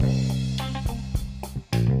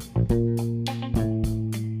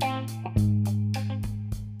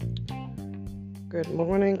Good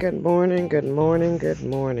morning, good morning, good morning, good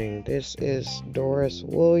morning. This is Doris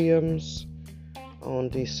Williams on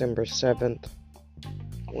December 7th,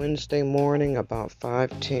 Wednesday morning, about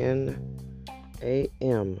 5:10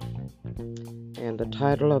 a.m. And the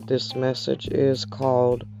title of this message is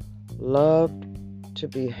called Love to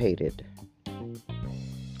be Hated.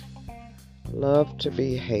 Love to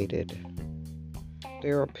be hated.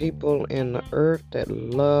 There are people in the earth that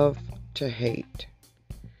love to hate.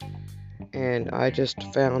 And I just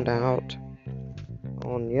found out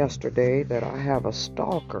on yesterday that I have a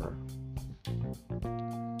stalker.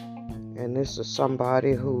 And this is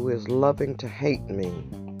somebody who is loving to hate me.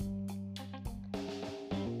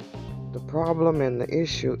 The problem and the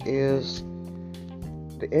issue is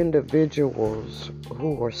the individuals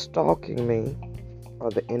who are stalking me, or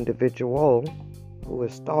the individual who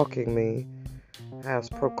is stalking me, has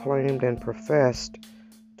proclaimed and professed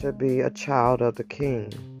to be a child of the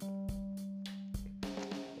King.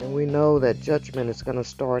 And we know that judgment is going to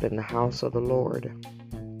start in the house of the Lord.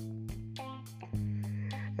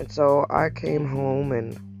 And so I came home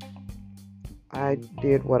and I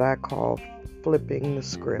did what I call flipping the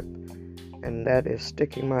script. And that is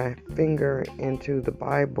sticking my finger into the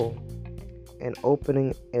Bible and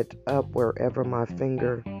opening it up wherever my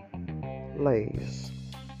finger lays.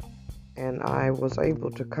 And I was able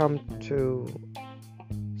to come to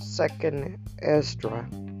 2nd Ezra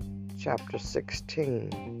chapter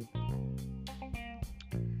 16.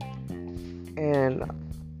 And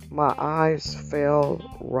my eyes fell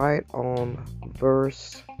right on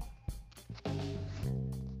verse,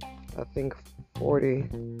 I think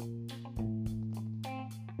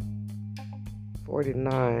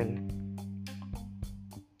 49.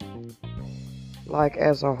 Like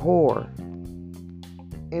as a whore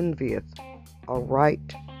envieth a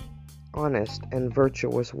right, honest, and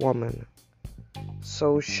virtuous woman,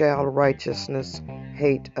 so shall righteousness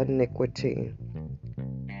hate iniquity.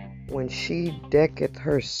 When she decketh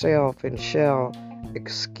herself and shall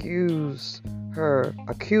accuse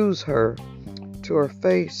her to her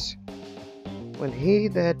face, when he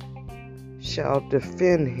that shall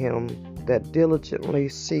defend him that diligently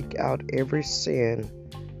seek out every sin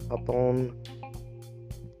upon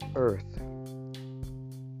earth.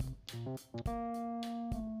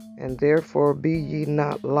 And therefore be ye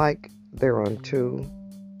not like thereunto,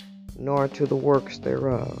 nor to the works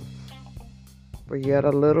thereof. For yet a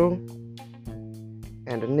little,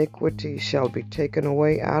 and iniquity shall be taken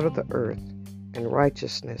away out of the earth, and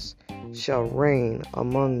righteousness shall reign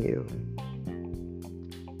among you.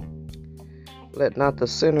 Let not the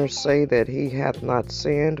sinner say that he hath not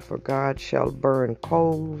sinned, for God shall burn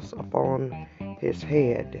coals upon his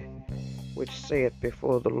head, which saith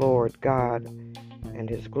before the Lord God and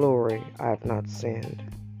his glory, I have not sinned.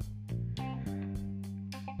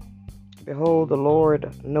 Behold, the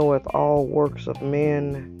Lord knoweth all works of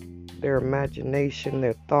men, their imagination,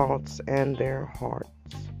 their thoughts, and their hearts.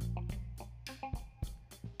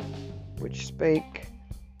 Which spake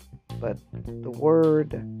but the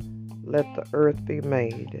word, let the earth be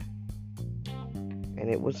made, and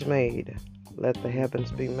it was made. Let the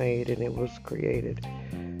heavens be made, and it was created.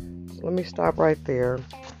 So let me stop right there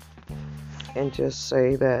and just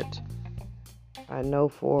say that I know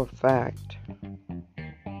for a fact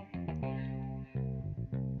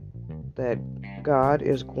that God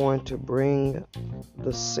is going to bring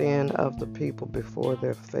the sin of the people before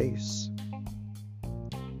their face.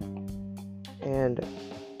 And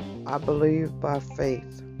I believe by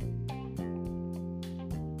faith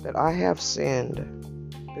that I have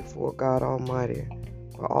sinned before God Almighty,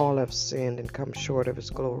 for all have sinned and come short of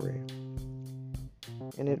His glory.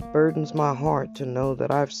 And it burdens my heart to know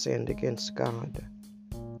that I've sinned against God.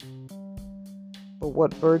 But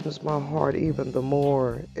what burdens my heart even the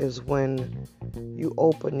more is when you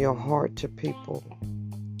open your heart to people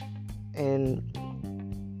and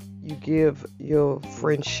you give your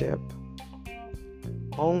friendship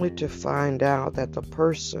only to find out that the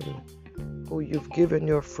person who you've given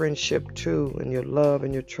your friendship to and your love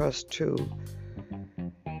and your trust to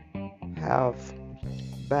have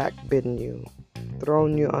backbitten you,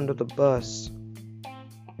 thrown you under the bus,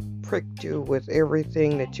 pricked you with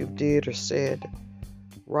everything that you did or said,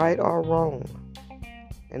 right or wrong,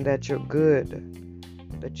 and that your good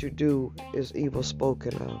that you do is evil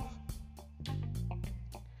spoken of.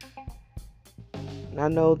 And I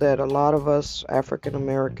know that a lot of us African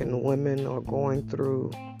American women are going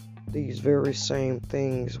through these very same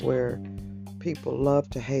things where people love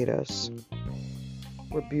to hate us.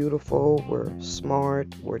 We're beautiful, we're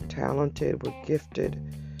smart, we're talented, we're gifted.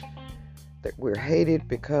 That we're hated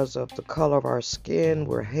because of the color of our skin,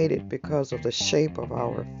 we're hated because of the shape of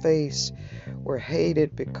our face, We're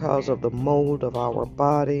hated because of the mold of our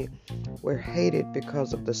body. We're hated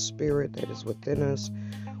because of the spirit that is within us.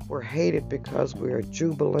 We're hated because we are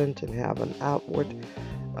jubilant and have an outward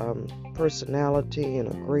personality and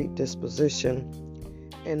a great disposition.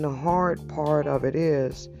 And the hard part of it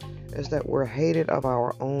is that we're hated of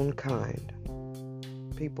our own kind.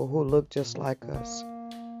 People who look just like us.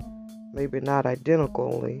 Maybe not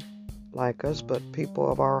identically like us, but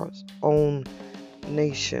people of our own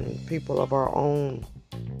nation, people of our own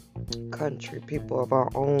country, people of our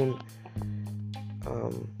own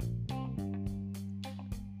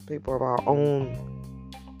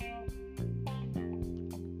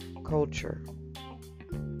culture.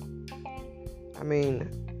 I mean,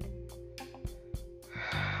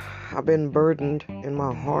 I've been burdened in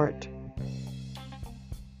my heart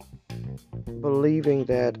believing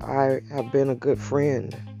that I have been a good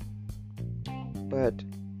friend, but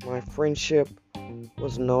my friendship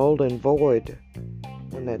was null and void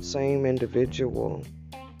when that same individual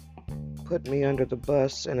put me under the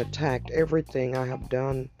bus and attacked everything I have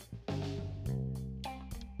done.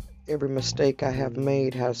 Every mistake I have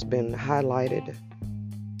made has been highlighted.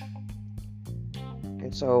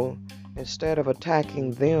 And so instead of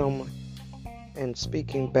attacking them and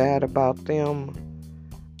speaking bad about them,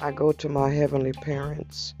 I go to my heavenly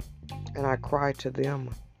parents and I cry to them.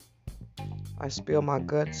 I spill my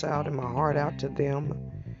guts out and my heart out to them,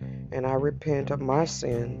 and I repent of my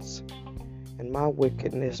sins and my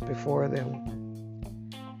wickedness before them,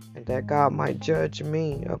 and that God might judge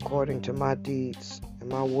me according to my deeds and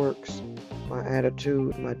my works, my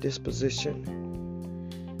attitude, my disposition.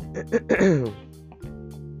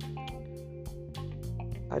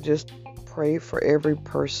 I just pray for every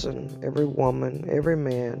person, every woman, every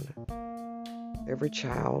man, every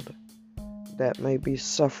child that may be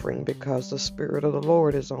suffering because the Spirit of the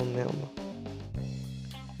Lord is on them.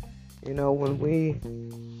 You know, when we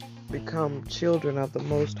become children of the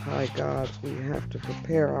Most High God, we have to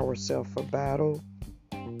prepare ourselves for battle.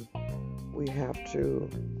 We have to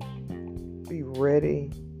be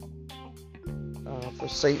ready for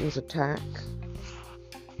Satan's attack,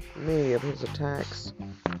 many of his attacks.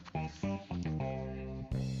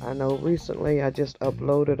 I know recently I just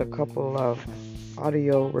uploaded a couple of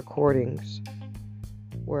audio recordings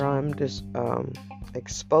where I'm just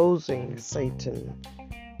exposing Satan,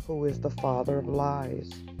 who is the father of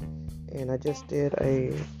lies. And I just did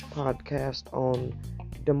a podcast on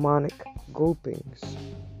demonic groupings.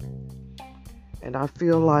 And I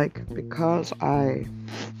feel like because I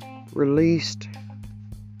released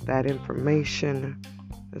that information,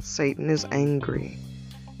 that Satan is angry.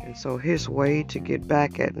 And so his way to get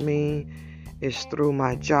back at me is through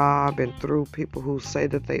my job and through people who say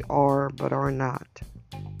that they are but are not.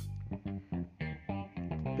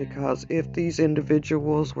 Because if these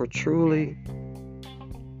individuals were truly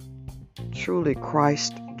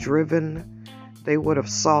Christ driven, they would have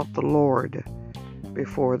sought the Lord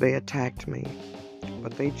before they attacked me.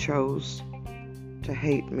 But they chose to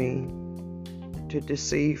hate me, to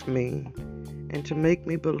deceive me, and to make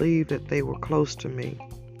me believe that they were close to me.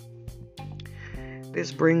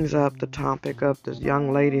 This brings up the topic of this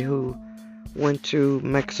young lady who went to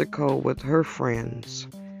Mexico with her friends,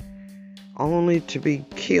 only to be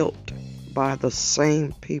killed by the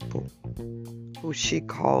same people who she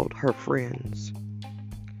called her friends.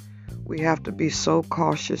 We have to be so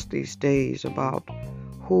cautious these days about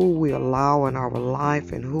who we allow in our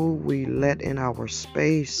life and who we let in our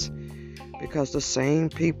space, because the same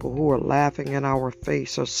people who are laughing in our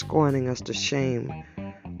face are scorning us to shame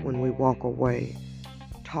when we walk away,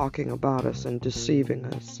 talking about us and deceiving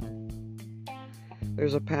us.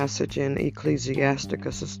 There's a passage in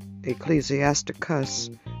Ecclesiasticus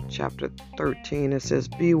chapter 13. It says,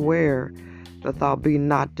 "Beware that thou be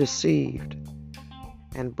not deceived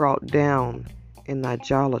and brought down in thy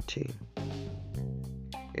jollity.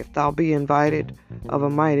 If thou be invited of a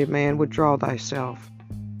mighty man, withdraw thyself,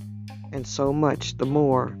 and so much the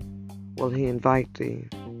more will he invite thee."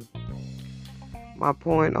 My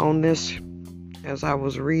point on this, as I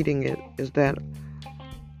was reading it, is that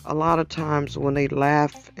a lot of times when they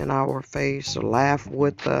laugh in our face, or laugh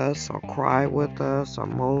with us, or cry with us, or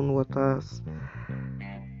moan with us,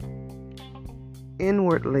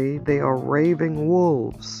 inwardly they are raving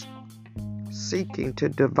wolves, seeking to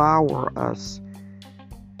devour us,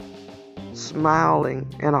 smiling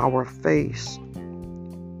in our face,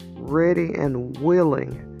 ready and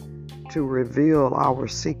willing to reveal our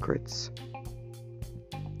secrets.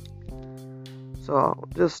 So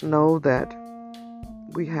just know that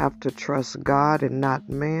we have to trust God and not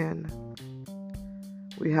man.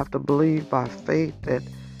 We have to believe by faith that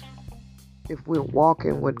if we're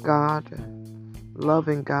walking with God,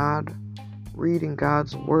 loving God, reading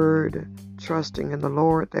God's word, trusting in the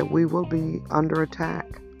Lord, that we will be under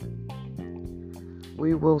attack.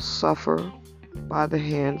 We will suffer by the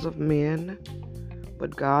hands of men,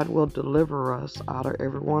 but God will deliver us out of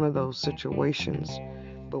every one of those situations.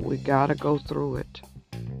 But we got to go through it.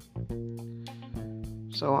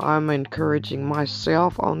 So I'm encouraging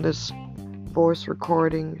myself on this voice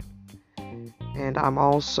recording, and I'm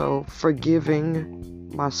also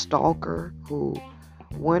forgiving my stalker who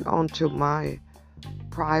went onto my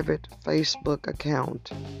private Facebook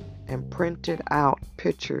account and printed out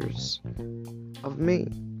pictures of me.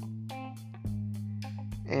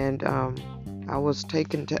 And I was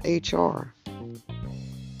taken to HR.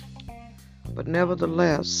 But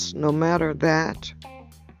nevertheless, no matter that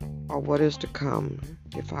or what is to come,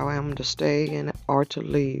 if I am to stay in or to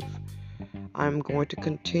leave, I'm going to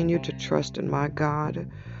continue to trust in my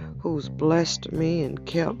God, who's blessed me and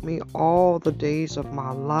kept me all the days of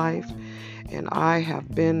my life. And I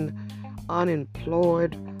have been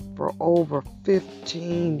unemployed for over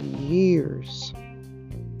 15 years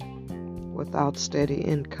without steady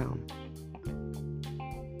income.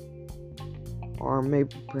 Or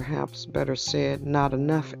maybe perhaps better said, not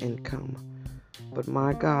enough income. But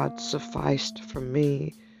my God sufficed for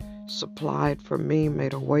me, supplied for me,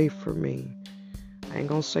 made a way for me. I ain't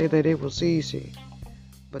gonna say that it was easy,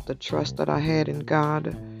 but the trust that I had in God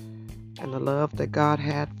and the love that God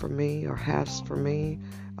had for me or has for me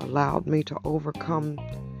allowed me to overcome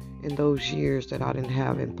in those years that I didn't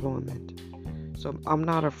have employment. So I'm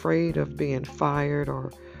not afraid of being fired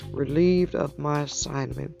or relieved of my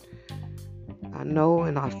assignment. I know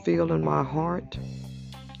and I feel in my heart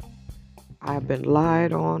I've been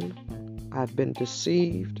lied on, I've been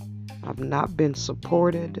deceived, I've not been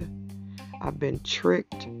supported, I've been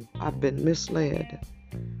tricked, I've been misled.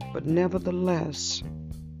 But nevertheless,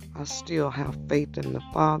 I still have faith in the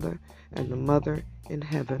Father and the Mother in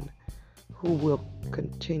heaven, who will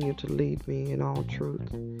continue to lead me in all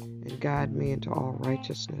truth and guide me into all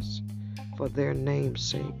righteousness for their name's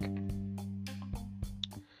sake.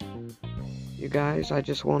 You guys, I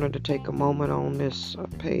just wanted to take a moment on this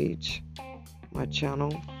page, my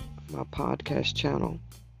channel, my podcast channel,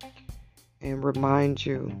 and remind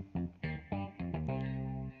you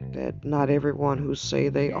that not everyone who say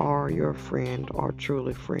they are your friend are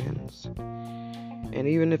truly friends. And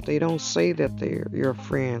even if they don't say that they're your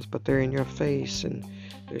friends, but they're in your face and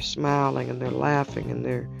they're smiling and they're laughing and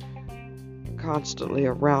they're constantly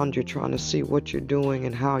around you trying to see what you're doing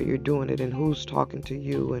and how you're doing it and who's talking to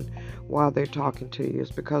you and why they're talking to you,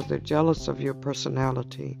 it's because they're jealous of your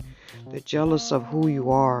personality. They're jealous of who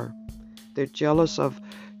you are. They're jealous of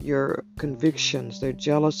your convictions. They're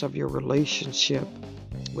jealous of your relationship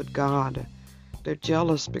with God. They're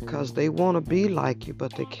jealous because they want to be like you,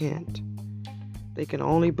 but they can't. They can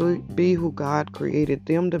only be who God created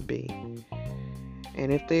them to be.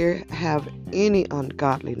 And if they have any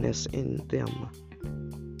ungodliness in them,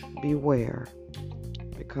 beware,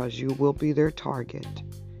 because you will be their target.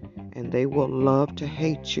 And they will love to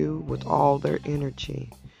hate you with all their energy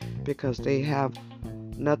because they have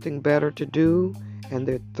nothing better to do, and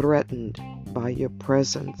they're threatened by your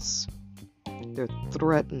presence. They're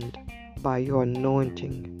threatened by your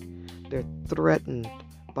anointing. They're threatened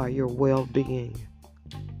by your well-being.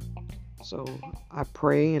 So I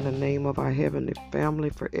pray in the name of our Heavenly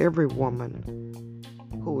Family for every woman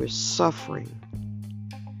who is suffering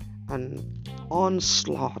an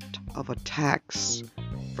onslaught of attacks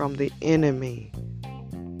from the enemy,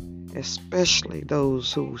 especially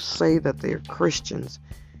those who say that they're Christians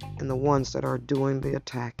and the ones that are doing the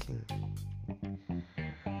attacking.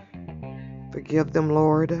 Forgive them,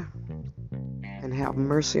 Lord, and have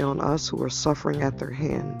mercy on us who are suffering at their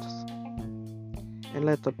hands. And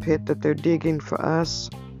let the pit that they're digging for us,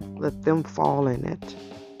 let them fall in it.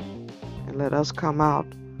 And let us come out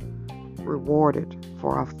rewarded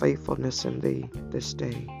for our faithfulness in Thee this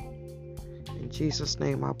day. In Jesus'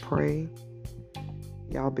 name I pray.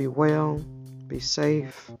 Y'all be well, be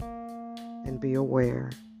safe, and be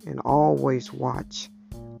aware. And always watch,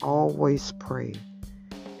 always pray.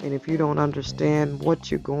 And if you don't understand what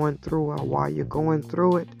you're going through or why you're going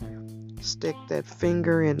through it, stick that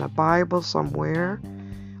finger in the Bible somewhere,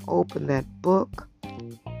 open that book,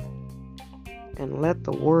 and let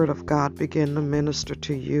the Word of God begin to minister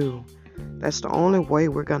to you. That's the only way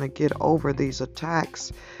we're going to get over these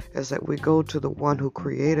attacks, is that we go to the one who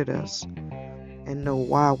created us and know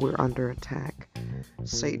why we're under attack.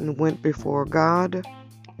 Satan went before God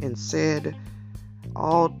and said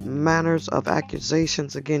all manners of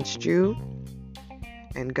accusations against you,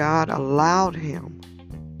 and God allowed him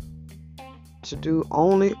to do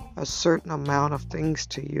only a certain amount of things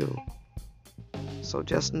to you. So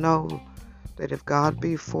just know that if God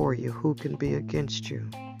be for you, who can be against you?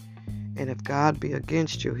 And if God be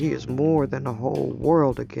against you, he is more than the whole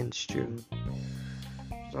world against you.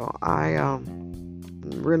 So I am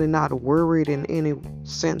really not worried in any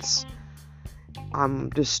sense. I'm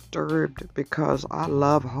disturbed because I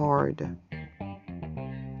love hard.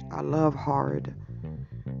 I love hard.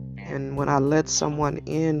 And when I let someone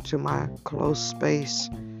into my close space,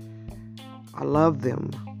 I love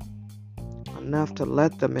them enough to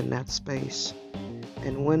let them in that space.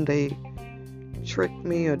 And when they trick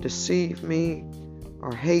me or deceive me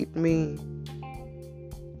or hate me,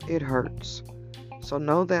 it hurts. So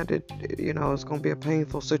know that it's going to be a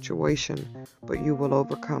painful situation, but you will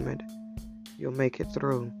overcome it. You'll make it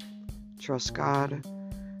through. Trust God,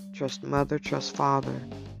 trust Mother, trust Father,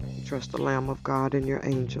 trust the Lamb of God and your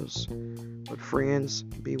angels. But friends,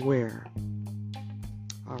 beware.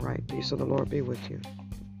 All right, peace of the Lord be with you.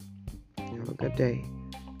 Have a good day.